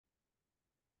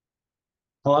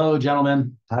Hello,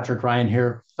 gentlemen. Patrick Ryan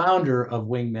here, founder of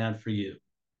Wingman For You.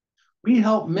 We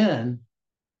help men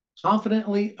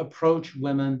confidently approach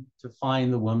women to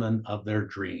find the woman of their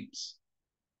dreams.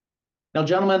 Now,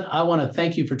 gentlemen, I want to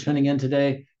thank you for tuning in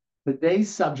today. Today's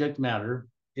subject matter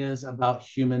is about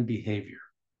human behavior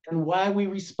and why we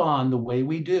respond the way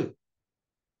we do,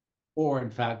 or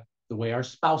in fact, the way our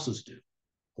spouses do,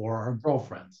 or our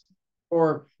girlfriends,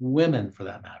 or women for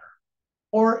that matter,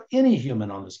 or any human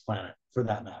on this planet for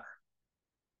that matter.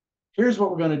 Here's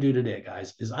what we're going to do today,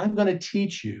 guys, is I'm going to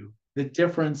teach you the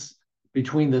difference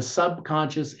between the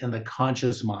subconscious and the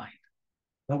conscious mind.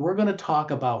 And we're going to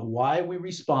talk about why we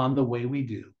respond the way we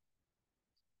do.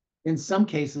 In some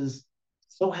cases,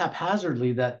 so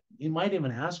haphazardly that you might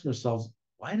even ask yourselves,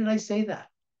 why did I say that?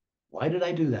 Why did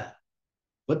I do that?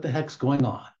 What the heck's going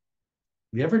on? Have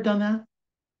you ever done that?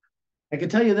 I can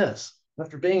tell you this,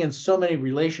 after being in so many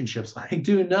relationships, I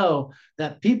do know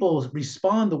that people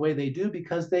respond the way they do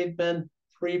because they've been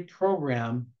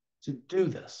pre-programmed to do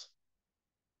this.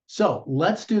 So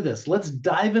let's do this. Let's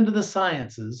dive into the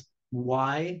sciences,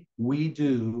 why we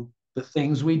do the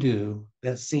things we do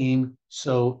that seem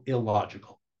so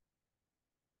illogical.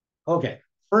 Okay,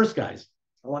 first, guys,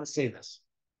 I want to say this,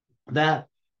 that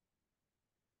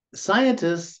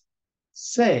scientists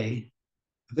say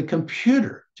the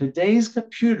computer, today's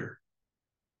computer,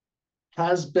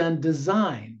 has been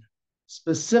designed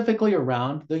specifically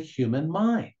around the human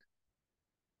mind.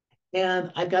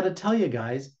 And I've got to tell you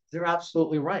guys, they're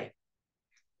absolutely right.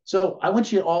 So I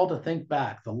want you all to think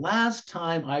back. The last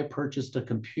time I purchased a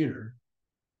computer,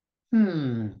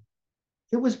 it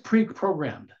was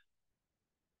pre-programmed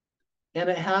and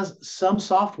it has some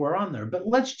software on there. But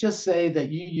let's just say that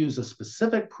you use a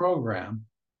specific program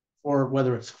for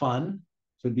whether it's fun,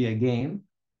 could be a game,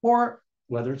 or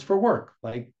whether it's for work,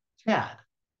 like CAD.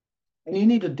 And you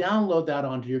need to download that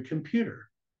onto your computer.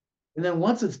 And then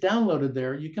once it's downloaded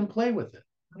there, you can play with it.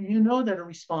 You know that it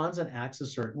responds and acts a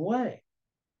certain way.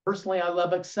 Personally, I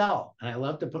love Excel and I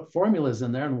love to put formulas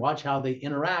in there and watch how they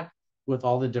interact with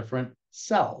all the different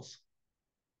cells.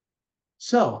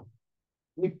 So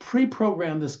we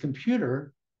pre-program this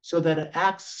computer so that it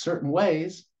acts certain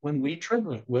ways when we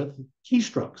trigger it with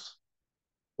keystrokes.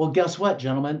 Well, guess what,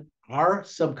 gentlemen? Our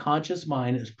subconscious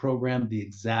mind is programmed the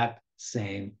exact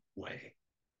same way.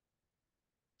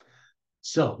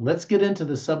 So let's get into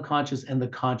the subconscious and the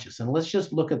conscious. And let's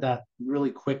just look at that really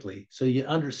quickly so you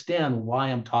understand why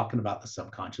I'm talking about the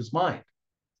subconscious mind.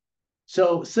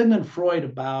 So Sigmund Freud,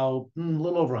 about a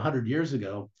little over 100 years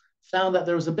ago, found that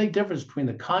there was a big difference between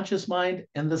the conscious mind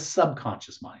and the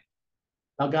subconscious mind.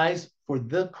 Now, guys, for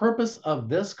the purpose of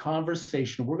this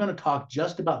conversation, we're going to talk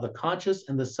just about the conscious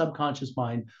and the subconscious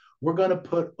mind. We're going to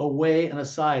put away and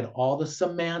aside all the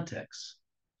semantics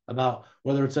about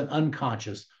whether it's an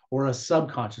unconscious or a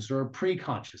subconscious or a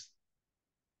preconscious.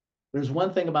 There's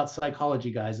one thing about psychology,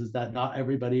 guys, is that not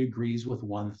everybody agrees with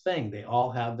one thing. They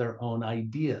all have their own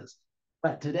ideas.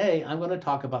 But today, I'm going to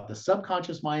talk about the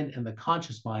subconscious mind and the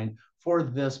conscious mind for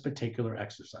this particular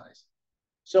exercise.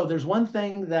 So there's one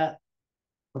thing that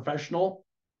professional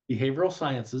behavioral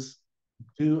sciences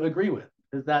do agree with,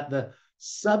 is that the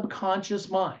subconscious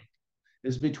mind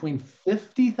is between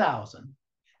 50,000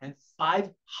 and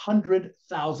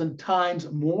 500,000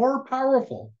 times more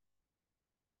powerful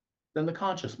than the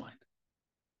conscious mind.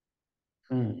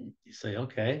 You say,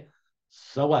 okay,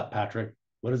 so what, Patrick?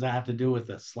 What does that have to do with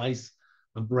a slice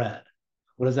of bread?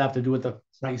 What does that have to do with the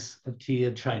price of tea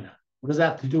in China? What does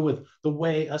that have to do with the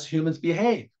way us humans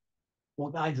behave? Well,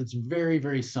 guys, it's very,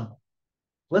 very simple.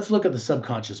 Let's look at the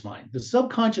subconscious mind. The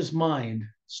subconscious mind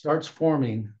starts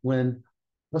forming when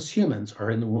us humans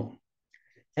are in the womb,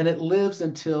 and it lives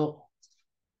until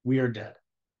we are dead.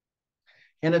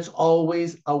 And it's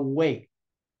always awake.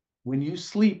 When you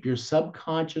sleep, your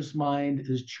subconscious mind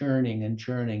is churning and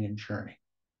churning and churning.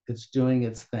 It's doing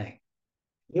its thing.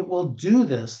 It will do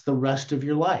this the rest of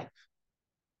your life.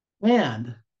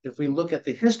 And if we look at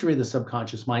the history of the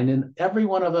subconscious mind in every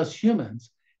one of us humans,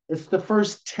 it's the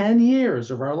first 10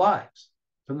 years of our lives,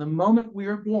 from the moment we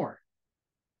are born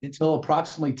until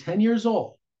approximately 10 years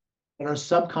old, that our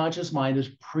subconscious mind is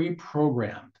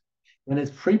pre-programmed. And it's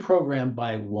pre-programmed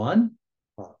by one,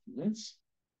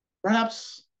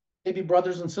 perhaps maybe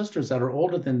brothers and sisters that are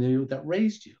older than you that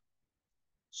raised you,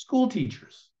 school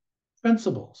teachers,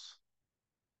 principals,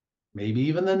 maybe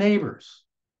even the neighbors.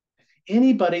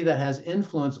 Anybody that has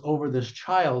influence over this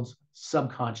child's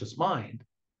subconscious mind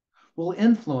will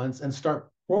influence and start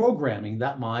programming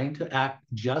that mind to act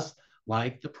just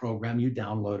like the program you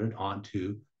downloaded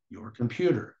onto your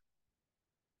computer.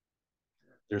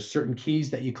 There's certain keys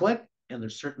that you click, and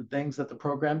there's certain things that the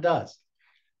program does.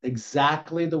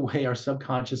 exactly the way our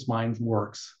subconscious mind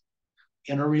works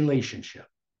in a relationship.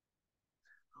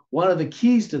 One of the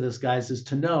keys to this, guys, is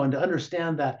to know and to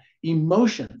understand that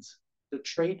emotions, the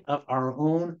trait of our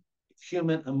own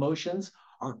human emotions,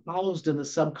 are housed in the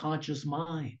subconscious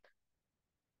mind.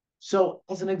 So,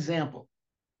 as an example,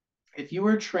 if you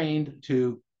were trained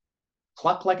to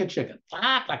cluck like a chicken,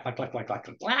 clack, clack, clack, clack, clack, clack,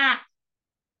 clack, clack,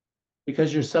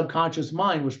 because your subconscious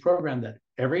mind was programmed that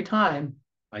every time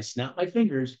I snap my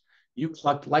fingers, you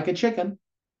clucked like a chicken.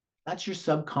 That's your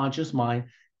subconscious mind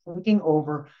taking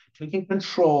over, taking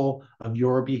control of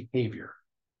your behavior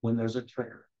when there's a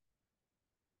trigger.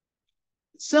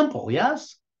 It's simple,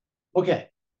 yes? Okay,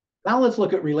 now let's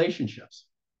look at relationships.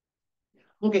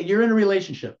 Okay, you're in a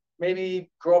relationship.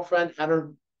 Maybe girlfriend had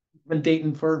her been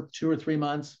dating for 2 or 3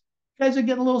 months. You guys are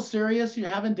getting a little serious. You're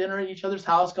having dinner at each other's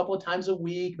house a couple of times a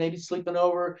week, maybe sleeping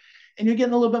over, and you're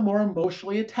getting a little bit more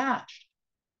emotionally attached.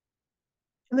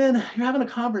 And then you're having a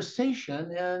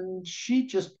conversation, and she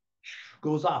just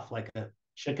goes off like a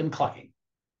chicken clucking.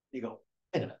 You go,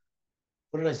 wait a minute,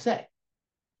 what did I say?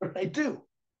 What did I do?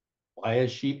 Why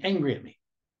is she angry at me?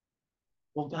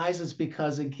 Well, guys, it's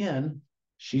because, again,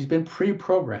 she's been pre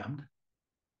programmed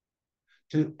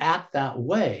to act that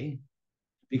way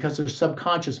because her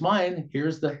subconscious mind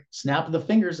hears the snap of the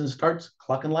fingers and starts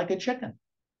clucking like a chicken.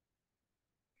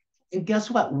 And guess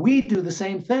what? We do the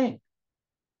same thing.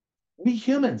 We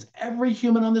humans, every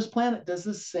human on this planet does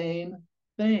the same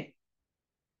thing.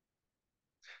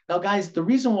 Now, guys, the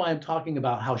reason why I'm talking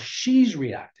about how she's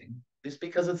reacting is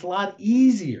because it's a lot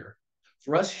easier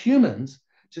for us humans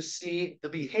to see the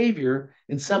behavior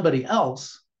in somebody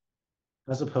else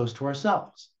as opposed to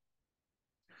ourselves.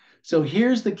 So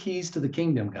here's the keys to the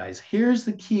kingdom, guys. Here's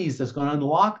the keys that's going to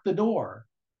unlock the door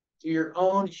to your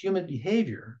own human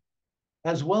behavior,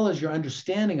 as well as your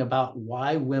understanding about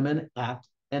why women act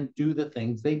and do the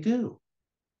things they do.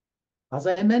 As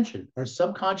I mentioned, our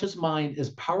subconscious mind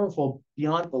is powerful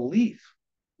beyond belief.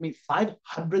 I mean,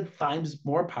 500 times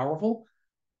more powerful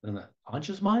than the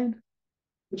conscious mind,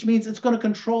 which means it's going to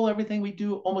control everything we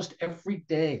do almost every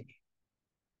day.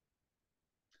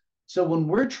 So when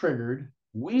we're triggered,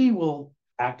 we will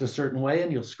act a certain way,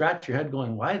 and you'll scratch your head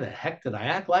going, why the heck did I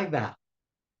act like that?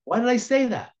 Why did I say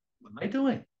that? What am I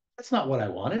doing? That's not what I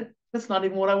wanted. That's not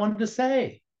even what I wanted to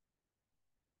say.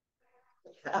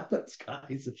 It happens,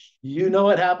 guys. You know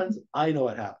it happens. I know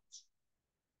it happens.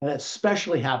 And it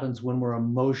especially happens when we're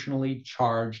emotionally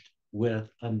charged with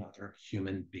another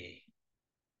human being.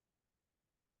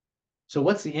 So,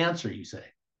 what's the answer, you say?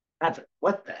 Patrick,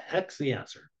 what the heck's the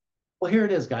answer? Well, here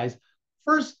it is, guys.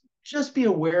 First, just be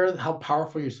aware of how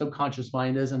powerful your subconscious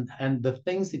mind is and the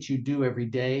things that you do every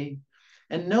day.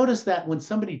 And notice that when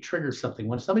somebody triggers something,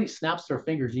 when somebody snaps their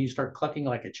fingers and you start clucking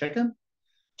like a chicken,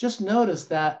 just notice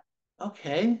that,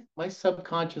 okay, my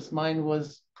subconscious mind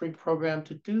was pre programmed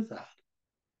to do that.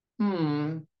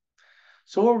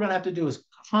 So, what we're going to have to do is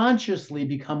consciously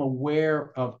become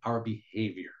aware of our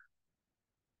behavior.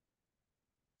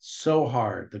 So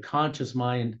hard. The conscious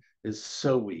mind is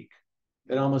so weak.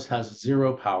 It almost has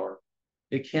zero power.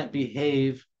 It can't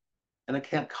behave and it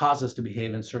can't cause us to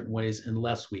behave in certain ways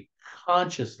unless we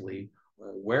consciously are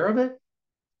aware of it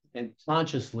and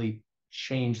consciously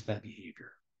change that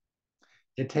behavior.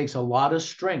 It takes a lot of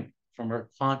strength from our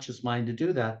conscious mind to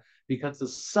do that because the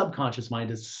subconscious mind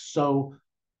is so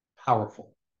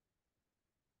powerful.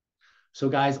 So,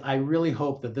 guys, I really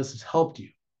hope that this has helped you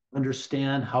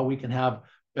understand how we can have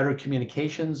better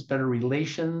communications, better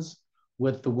relations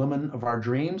with the woman of our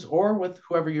dreams or with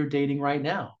whoever you're dating right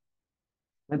now.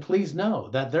 And please know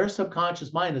that their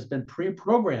subconscious mind has been pre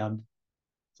programmed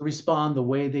to respond the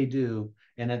way they do,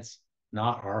 and it's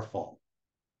not our fault.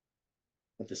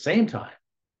 At the same time,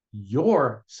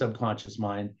 your subconscious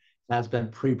mind has been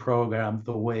pre programmed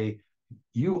the way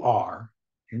you are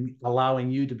and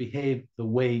allowing you to behave the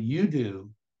way you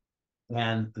do.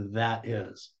 And that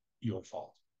is your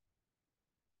fault.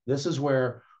 This is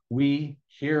where we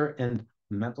here in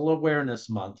Mental Awareness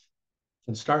Month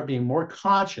can start being more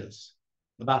conscious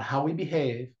about how we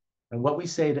behave and what we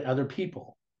say to other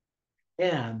people.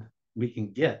 And we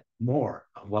can get more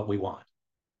of what we want.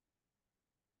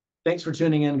 Thanks for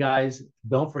tuning in, guys.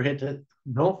 Don't forget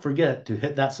to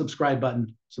hit that subscribe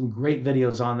button. Some great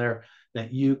videos on there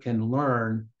that you can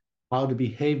learn how to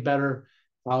behave better,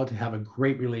 how to have a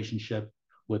great relationship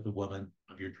with the woman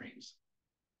of your dreams.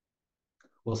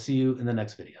 We'll see you in the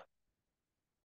next video.